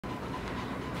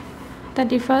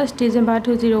31st December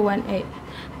 2018.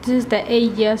 This is the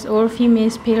 8-year-old female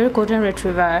pale golden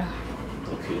retriever.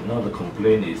 Okay, now the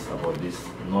complaint is about this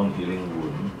non-healing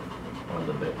wound on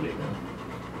the back leg.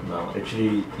 Now,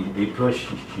 actually, in April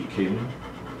she came,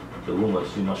 the wound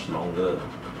was much longer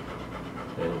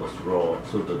and was raw,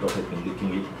 so the dog had been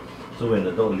licking it. So when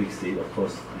the dog licks it, of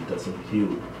course, it doesn't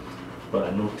heal. But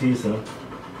I noticed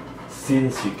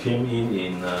since she came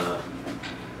in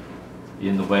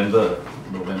November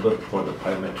for the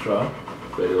pyometra,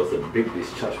 where there was a big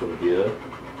discharge from here,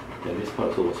 and this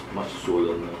part also was much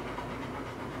swollen.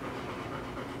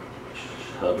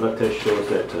 Her blood test shows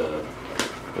that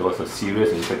there was a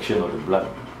serious infection of the blood.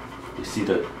 You see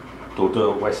the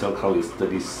total white cell count is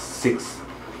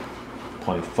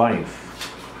 36.5,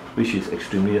 which is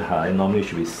extremely high. Normally it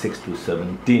should be 6 to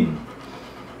 17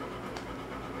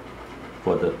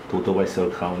 for the total white cell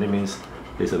count. That means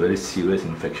there's a very serious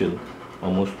infection,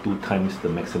 almost 2 times the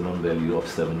maximum value of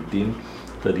 17.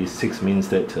 36 means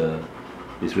that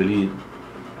it's really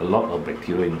a lot of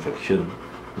bacterial infection.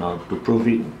 Now, to prove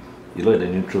it, you look at the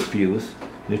neutrophils.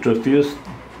 Neutrophils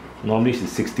normally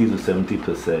is 60 to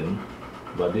 70%,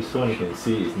 but this one you can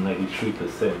see is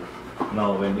 93%.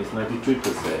 Now, when it's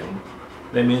 93%,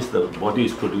 that means the body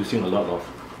is producing a lot of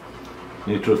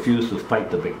neutrophils to fight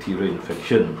the bacterial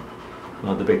infection.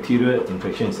 Now, the bacterial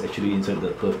infection is actually inside the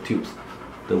birth tubes.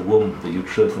 The womb, the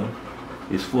uterus,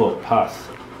 is full of pus.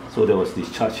 So there was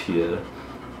discharge here,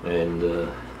 and the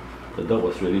dog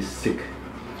was really sick.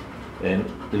 And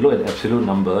you look at the absolute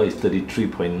number, is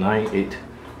 33.98.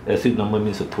 Absolute number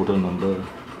means the total number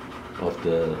of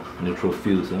the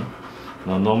neutrophils.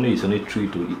 Now normally it's only 3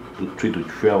 to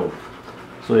 12.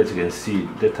 So as you can see,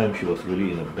 that time she was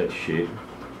really in a bad shape.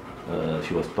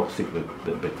 She was toxic with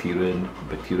the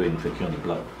bacterial infection on the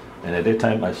blood. And at that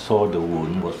time I saw the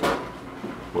wound was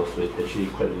actually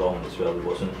quite long as well. It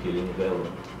wasn't healing well.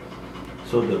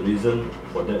 So the reason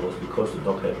for that was because the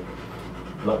dog had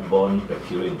blood-borne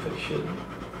bacterial infection,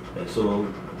 and so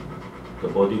the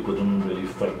body couldn't really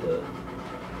fight the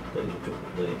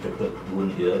infected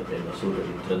wound here, and also the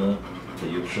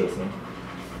uterus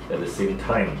at the same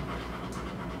time.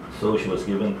 So she was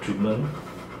given treatment,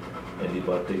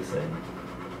 antibiotics, and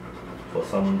for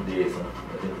some days,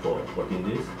 I think for 14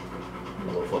 days,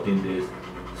 about 14 days.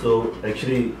 So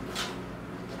actually,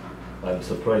 I'm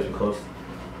surprised because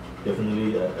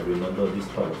definitely I remember this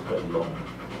part was quite long.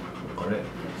 Correct.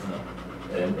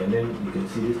 And then you can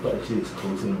see this part actually is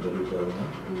closing very well.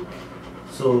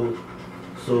 So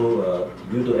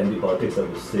due to antibiotics, I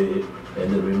would say,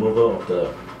 and the removal of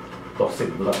the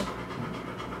toxic blood,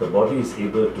 the body is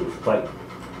able to fight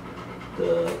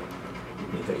the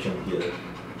infection here,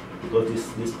 because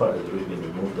this part has already been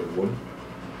removed, the wound.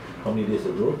 How many days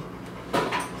ago?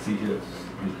 See here,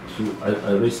 I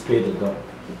already sprayed the dog.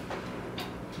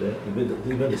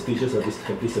 Even the stitches have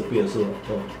disappeared. So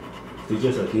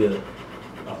stitches are here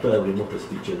after I remove the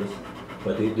stitches,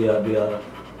 but they are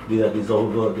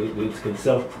dissolvable. They can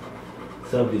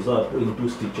self-dissolve. I put in 2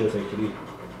 stitches actually,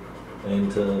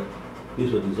 and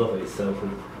this will dissolve by itself.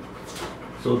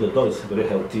 So the dog is very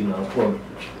healthy now,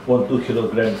 2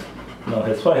 kilograms. Now,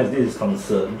 as far as this is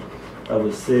concerned, I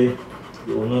would say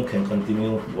the owner can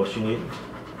continue washing it,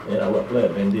 and I will apply a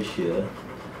bandage here.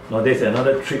 Now there's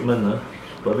another treatment,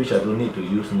 but which I don't need to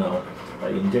use now. I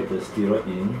inject the steroid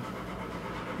in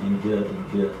here,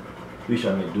 which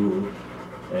I may do,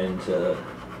 and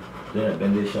then I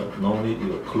bandage up. Normally it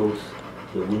will close,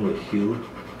 the wound will heal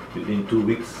within 2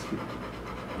 weeks.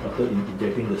 After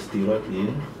injecting the steroid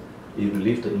in, it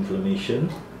relieves the inflammation,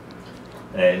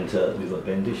 and with a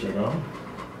bandage around,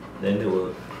 then they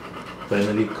will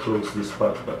finally close this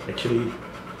part. But actually,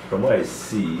 from what I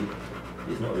see,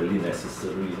 it's not really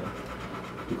necessary,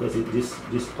 because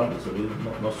this part is already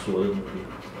not swollen already,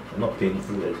 and not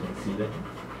painful, as you can see there.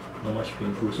 Not much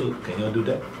painful. So can you do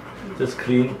that? Just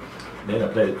clean, then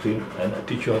apply the cream, and I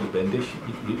teach you how to bandage.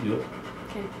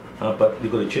 Okay. But you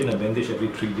got to change the bandage every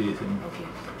 3 days. Okay.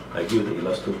 I give you the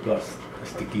Elasto Plus, a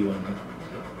sticky one.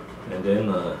 And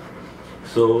then,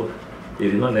 so it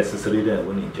is not necessary that I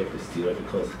won't inject the steroid,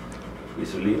 because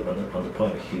it's really on the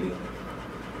point of healing.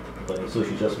 But so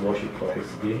she just wash it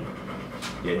twice again,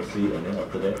 gently, and then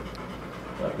after that,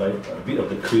 apply a bit of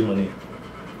the cream only,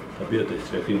 a bit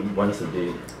of the cream once a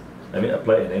day. I mean,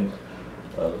 apply and then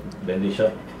bandage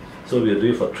up. So we'll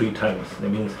do it for 3 times. That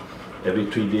means every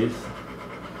 3 days,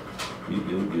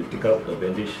 you take out the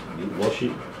bandage, you wash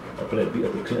it, apply a bit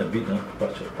of the cream, a bit,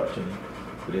 touch only,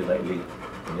 really lightly,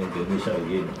 and then bandage up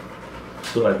again.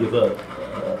 So I give her a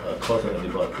course of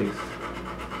antibiotics,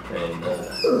 and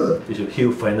it should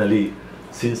heal finally.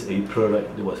 Since April, right,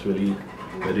 it was really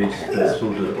very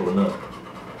stressful to the owner.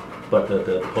 But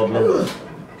the problem is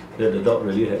that the dog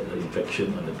really had an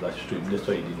infection on the bloodstream. That's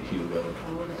why it didn't heal well.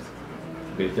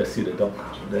 You can just see the dog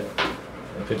there.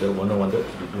 In fact, the owner wanted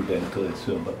to do dental as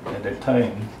well, but at that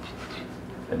time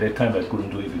I couldn't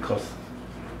do it because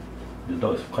the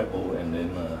dog is quite old, and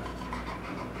then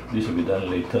this will be done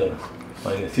later.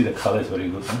 But you can see the color is very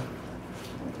good. Huh?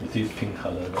 You see pink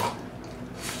color. Right?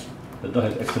 The dog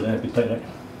has excellent appetite, right?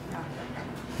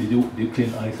 Did you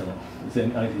clean eyes or not? Is there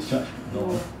any eye discharge?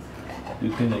 No. Do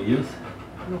you clean the ears?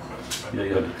 No. Yeah,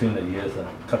 you have to clean the ears.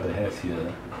 Cut the hairs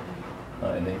here,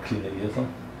 and then clean the ears.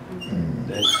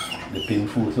 Then the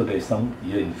painful, so there is some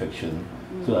ear infection.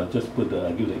 So I just give the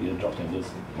ear drops and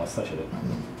just massage it.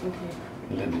 Okay.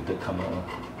 And let the dirt come out.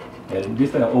 And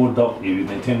this type of old dog, if you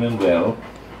maintain them well,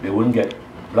 they won't get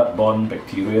blood-borne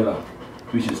bacteria,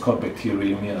 which is called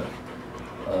bacteraemia.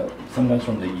 Sometimes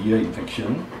from the ear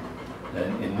infection,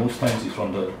 and in most times it's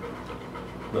from the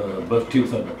birth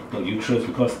tubes of the uterus,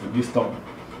 because this dog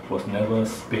was never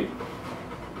spayed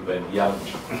when young.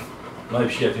 Now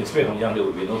if she had been spayed when young, there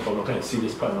would be no problem. Can you see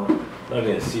this part now? Now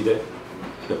you can see that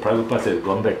the private parts have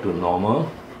gone back to normal,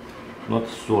 not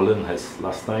swollen as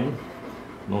last time.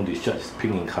 No discharge, it's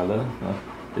pink in color.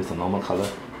 It's a normal color.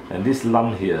 And this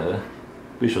lump here,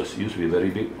 which was used to be very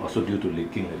big, also due to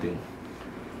leaking, I think,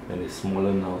 and it's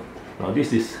smaller now. Now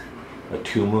this is a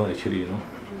tumor actually, you know.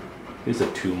 It's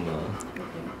a tumor,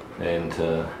 and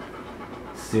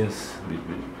since we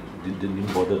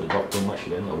didn't bother the dog too much,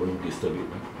 then I wouldn't disturb it.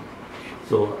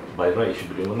 So by right it should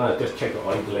be removed. Now I just check the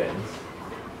oil glands.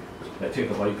 I check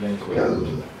the oil glands for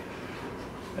you,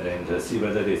 and see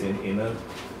whether there's any inner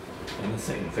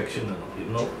sac infection or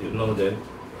not. If no, then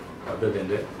other than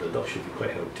that, the dog should be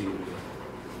quite healthy.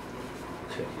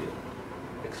 Check here.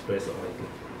 Express the oil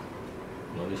gland.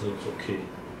 No, this looks okay.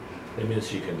 That means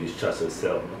she can discharge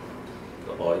herself,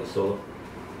 the oil, so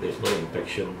there's no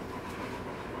infection.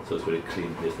 So it's very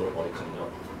clean, there's no oil coming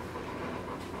out.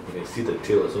 You can see the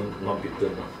tail also not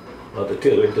bitten. Now the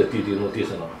tail very dirty, do you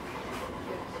notice or not?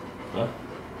 Huh?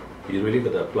 You really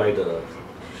got to apply the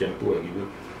shampoo I give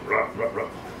you. Rub, rub, rub.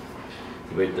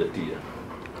 It's very dirty.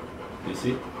 You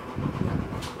see?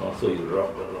 Also you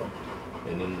rub,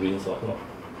 and then rinse off.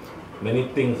 Many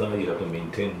things you have to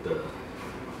maintain the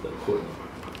coat.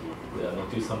 Yeah, I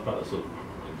notice some part also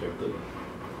infected.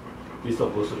 This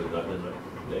dog goes to the garden,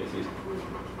 right? There you see.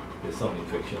 There's some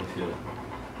infections here.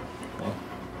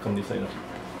 Come this side now.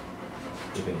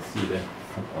 You can see there.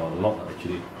 A lot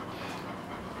actually.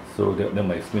 So that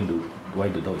might explain why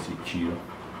the dog is itchy.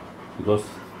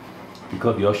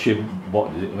 Because you all shave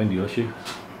board, is it? When do you all shave?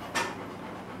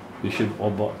 You shave all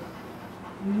board?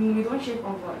 We don't shave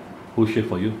all board. Who shave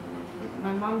for you?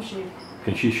 My mom shave.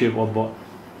 Can she shave all board?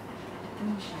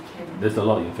 She can. There's a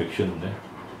lot of infection there.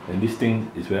 And this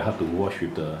thing is very hard to wash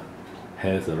with the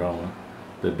hairs around.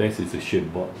 The best is a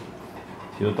shave board.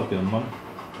 You want to talk to your mom?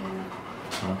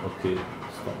 Yeah. Okay,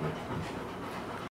 stop.